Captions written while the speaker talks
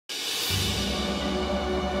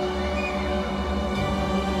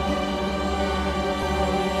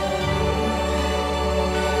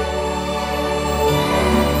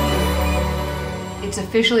It's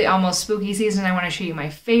officially almost spooky season. I want to show you my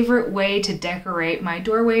favorite way to decorate my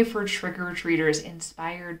doorway for trick-or-treaters,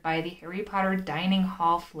 inspired by the Harry Potter dining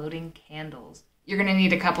hall floating candles. You're going to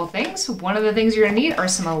need a couple things. One of the things you're going to need are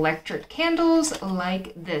some electric candles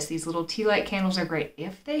like this. These little tea light candles are great.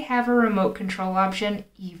 If they have a remote control option,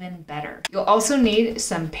 even better. You'll also need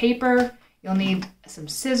some paper. You'll need some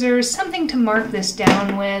scissors, something to mark this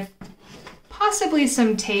down with, possibly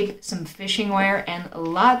some tape, some fishing wire, and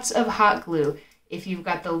lots of hot glue. If you've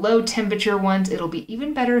got the low temperature ones, it'll be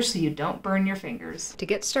even better so you don't burn your fingers. To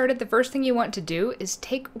get started, the first thing you want to do is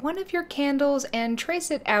take one of your candles and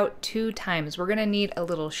trace it out 2 times. We're gonna need a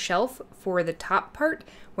little shelf for the top part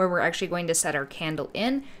where we're actually going to set our candle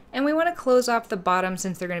in, and we wanna close off the bottom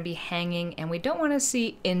since they're gonna be hanging and we don't wanna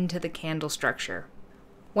see into the candle structure.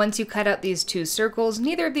 Once you cut out these 2 circles,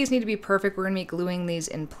 neither of these need to be perfect. We're going to be gluing these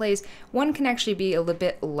in place. One can actually be a little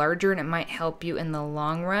bit larger and it might help you in the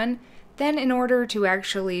long run. Then in order to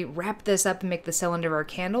actually wrap this up and make the cylinder of our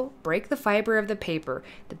candle, break the fiber of the paper.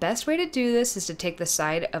 The best way to do this is to take the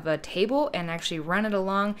side of a table and actually run it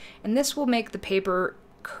along, and this will make the paper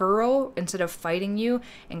curl instead of fighting you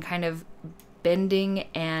and kind of bending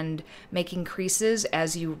and making creases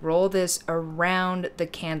as you roll this around the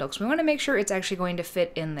candle, because we want to make sure it's actually going to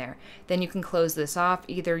fit in there. Then you can close this off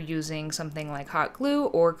either using something like hot glue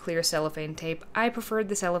or clear cellophane tape. I preferred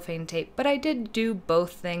the cellophane tape, but I did do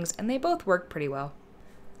both things and they both work pretty well.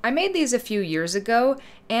 I made these a few years ago,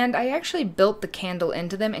 and I actually built the candle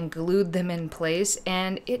into them and glued them in place,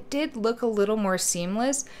 and it did look a little more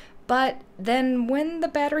seamless. But then when the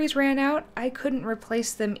batteries ran out, I couldn't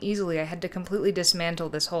replace them easily. I had to completely dismantle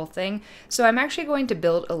this whole thing. So I'm actually going to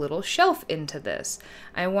build a little shelf into this.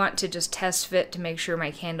 I want to just test fit to make sure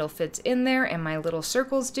my candle fits in there and my little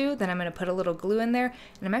circles do. Then I'm going to put a little glue in there,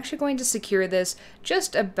 and I'm actually going to secure this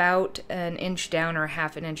just about 1 inch down or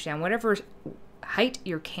 1/2 inch down, whatever height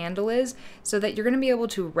your candle is, so that you're going to be able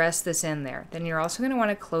to rest this in there. Then you're also going to want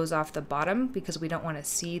to close off the bottom because we don't want to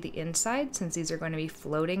see the inside since these are going to be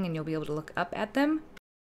floating and you'll be able to look up at them.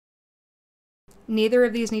 Neither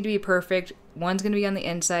of these need to be perfect. One's going to be on the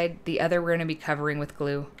inside, the other we're going to be covering with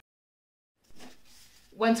glue.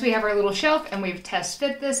 Once we have our little shelf and we've test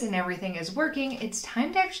fit this and everything is working, it's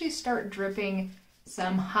time to actually start dripping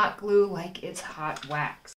some hot glue like it's hot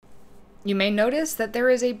wax. You may notice that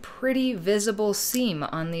there is a pretty visible seam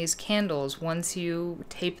on these candles once you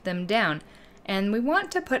tape them down, and we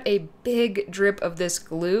want to put a big drip of this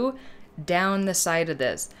glue down the side of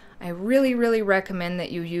this. I really recommend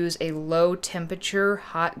that you use a low temperature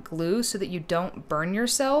hot glue so that you don't burn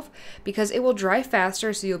yourself, because it will dry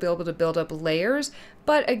faster so you'll be able to build up layers.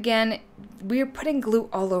 But again, we're putting glue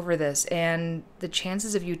all over this and the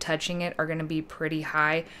chances of you touching it are going to be pretty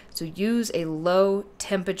high. So use a low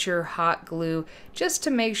temperature hot glue just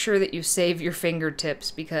to make sure that you save your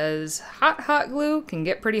fingertips, because hot glue can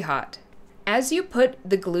get pretty hot. As you put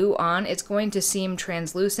the glue on, it's going to seem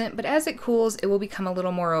translucent, but as it cools, it will become a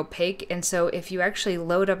little more opaque, and so if you actually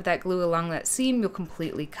load up that glue along that seam, you'll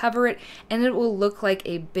completely cover it, and it will look like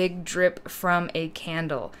a big drip from a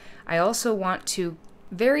candle. I also want to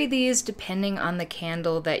vary these depending on the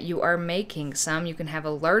candle that you are making. Some you can have a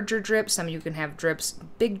larger drip, some you can have drips,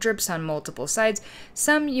 big drips on multiple sides.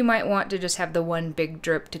 Some you might want to just have the one big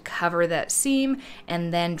drip to cover that seam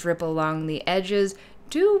and then drip along the edges.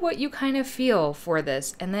 Do what you kind of feel for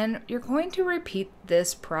this, and then you're going to repeat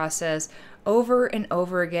this process over and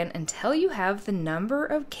over again until you have the number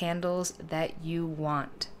of candles that you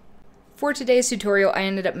want. For today's tutorial, I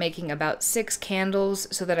ended up making about 6 candles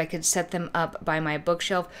so that I could set them up by my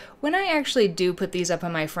bookshelf. When I actually do put these up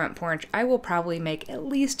on my front porch, I will probably make at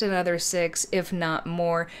least another 6, if not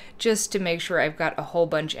more, just to make sure I've got a whole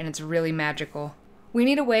bunch and it's really magical. We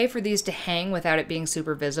need a way for these to hang without it being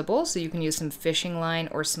super visible, so you can use some fishing line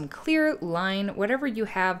or some clear line, whatever you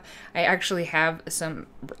have. I actually have some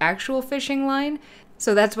actual fishing line,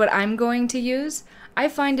 so that's what I'm going to use. I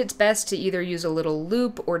find it's best to either use a little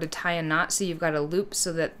loop or to tie a knot so you've got a loop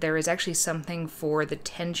so that there is actually something for the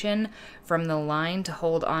tension from the line to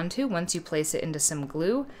hold onto once you place it into some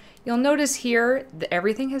glue. You'll notice here that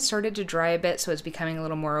everything has started to dry a bit, so it's becoming a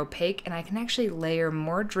little more opaque, and I can actually layer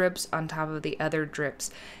more drips on top of the other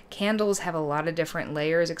drips. Candles have a lot of different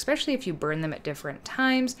layers, especially if you burn them at different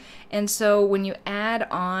times, and so when you add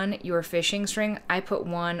on your fishing string, I put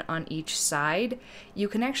one on each side. You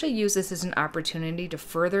can actually use this as an opportunity to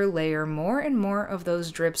further layer more and more of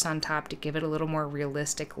those drips on top to give it a little more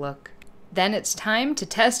realistic look. Then it's time to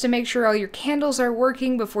test to make sure all your candles are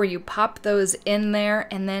working before you pop those in there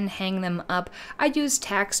and then hang them up. I use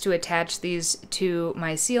tacks to attach these to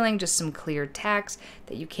my ceiling, just some clear tacks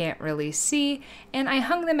that you can't really see, and I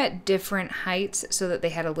hung them at different heights so that they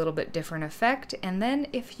had a little bit different effect. And then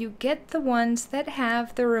if you get the ones that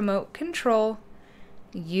have the remote control,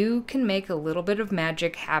 you can make a little bit of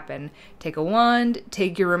magic happen. Take a wand,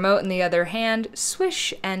 take your remote in the other hand,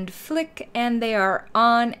 swish and flick, and they are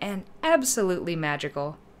on and absolutely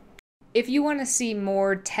magical. If you want to see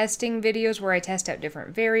more testing videos where I test out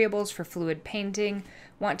different variables for fluid painting,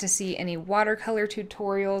 want to see any watercolor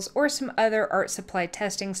tutorials or some other art supply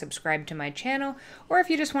testing, subscribe to my channel. Or if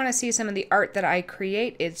you just want to see some of the art that I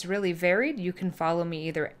create, it's really varied. You can follow me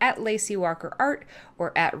either at Lacey Walker Art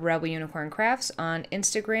or at Rebel Unicorn Crafts on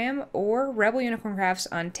Instagram or Rebel Unicorn Crafts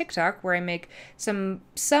on TikTok, where I make some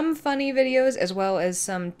funny videos as well as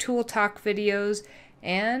some tool talk videos.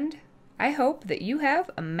 And I hope that you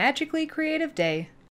have a magically creative day.